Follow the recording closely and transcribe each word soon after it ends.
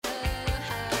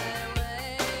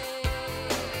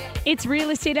It's real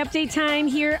estate update time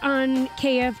here on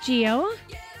KFGO.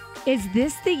 Is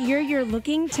this the year you're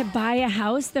looking to buy a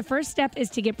house? The first step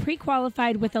is to get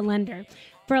pre-qualified with a lender.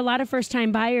 For a lot of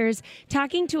first-time buyers,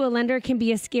 talking to a lender can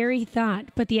be a scary thought,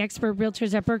 but the expert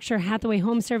realtors at Berkshire Hathaway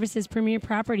Home Services Premier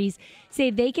Properties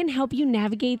say they can help you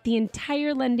navigate the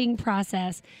entire lending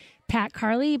process. Pat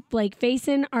Carley, Blake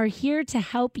Faison are here to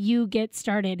help you get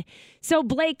started. So,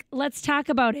 Blake, let's talk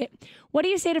about it. What do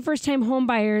you say to first-time home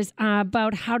buyers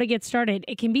about how to get started?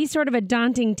 It can be sort of a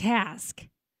daunting task.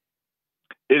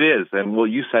 It is. And well,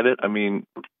 you said it. I mean,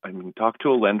 talk to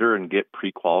a lender and get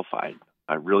pre-qualified.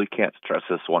 I really can't stress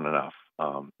this one enough.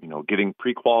 Getting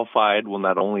pre-qualified will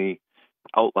not only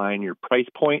outline your price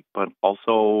point, but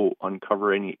also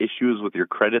uncover any issues with your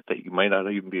credit that you might not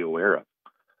even be aware of.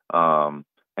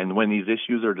 And when these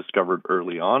issues are discovered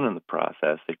early on in the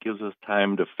process, it gives us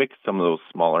time to fix some of those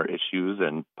smaller issues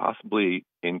and possibly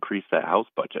increase that house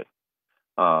budget.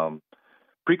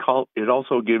 Pre-qual, it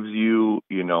also gives you,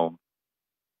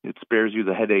 it spares you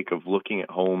the headache of looking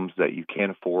at homes that you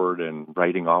can't afford and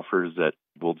writing offers that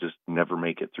will just never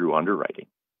make it through underwriting.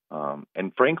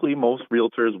 And frankly, most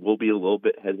realtors will be a little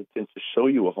bit hesitant to show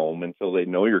you a home until they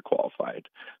know you're qualified.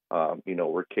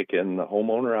 We're kicking the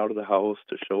homeowner out of the house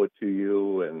to show it to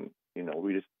you, and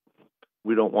we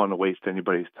don't want to waste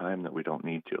anybody's time that we don't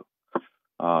need to.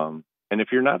 And if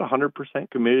you're not 100%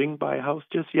 committing buy a house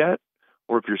just yet,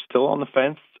 or if you're still on the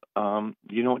fence,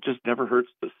 it just never hurts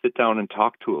to sit down and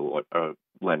talk to a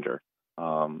lender.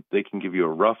 They can give you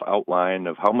a rough outline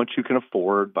of how much you can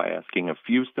afford by asking a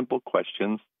few simple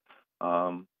questions.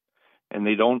 And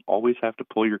they don't always have to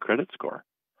pull your credit score.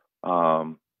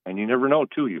 And you never know,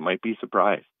 too. You might be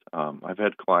surprised. I've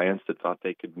had clients that thought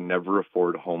they could never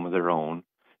afford a home of their own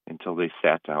until they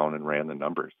sat down and ran the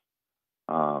numbers.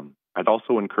 I'd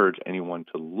also encourage anyone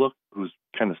to look who's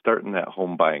kind of starting that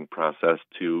home buying process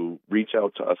to reach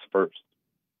out to us first.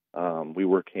 We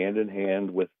work hand in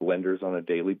hand with lenders on a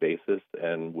daily basis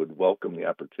and would welcome the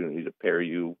opportunity to pair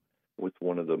you with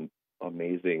one of the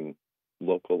amazing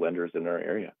local lenders in our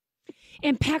area.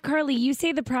 And Pat Carley, you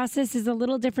say the process is a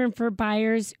little different for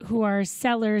buyers who are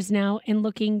sellers now and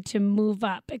looking to move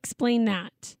up. Explain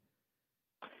that.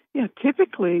 Yeah,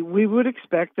 typically we would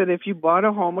expect that if you bought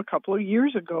a home a couple of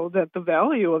years ago, that the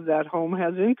value of that home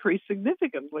has increased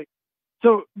significantly.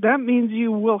 So that means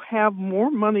you will have more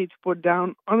money to put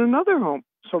down on another home.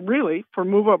 So really, for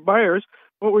move-up buyers,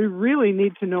 what we really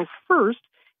need to know first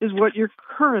is what your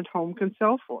current home can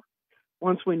sell for.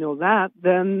 Once we know that,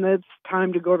 then it's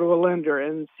time to go to a lender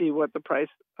and see what the price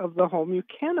of the home you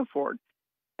can afford.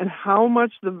 And how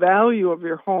much the value of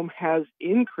your home has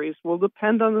increased will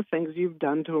depend on the things you've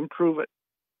done to improve it.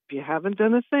 If you haven't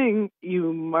done a thing,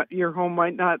 your home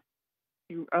might not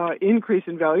increase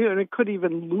in value, and it could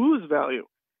even lose value.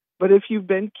 But if you've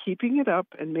been keeping it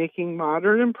up and making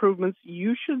moderate improvements,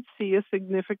 you should see a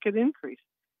significant increase,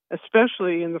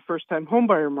 especially in the first-time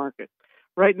homebuyer market.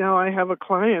 Right now, I have a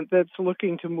client that's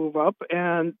looking to move up,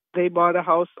 and they bought a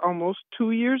house almost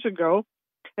 2 years ago,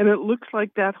 and it looks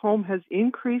like that home has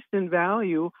increased in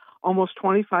value almost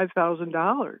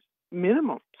 $25,000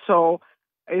 minimum. So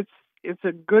it's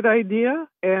a good idea,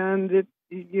 and it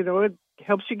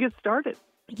helps you get started.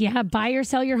 Yeah, buy or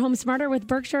sell your home smarter with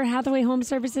Berkshire Hathaway Home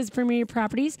Services Premier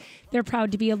Properties. They're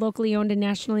proud to be a locally owned and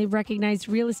nationally recognized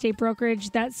real estate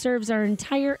brokerage that serves our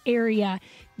entire area.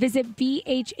 Visit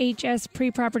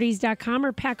bhhspreproperties.com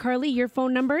or Pat Carley, your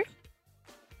phone number?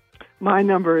 My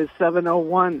number is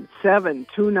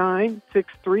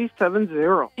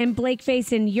 701-729-6370. And Blake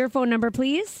Faison, your phone number,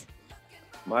 please?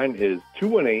 Mine is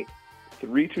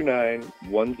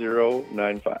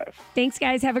 218-329-1095. Thanks,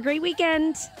 guys. Have a great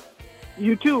weekend.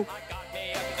 You too.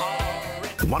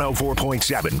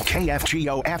 104.7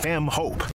 KFGO FM Hope.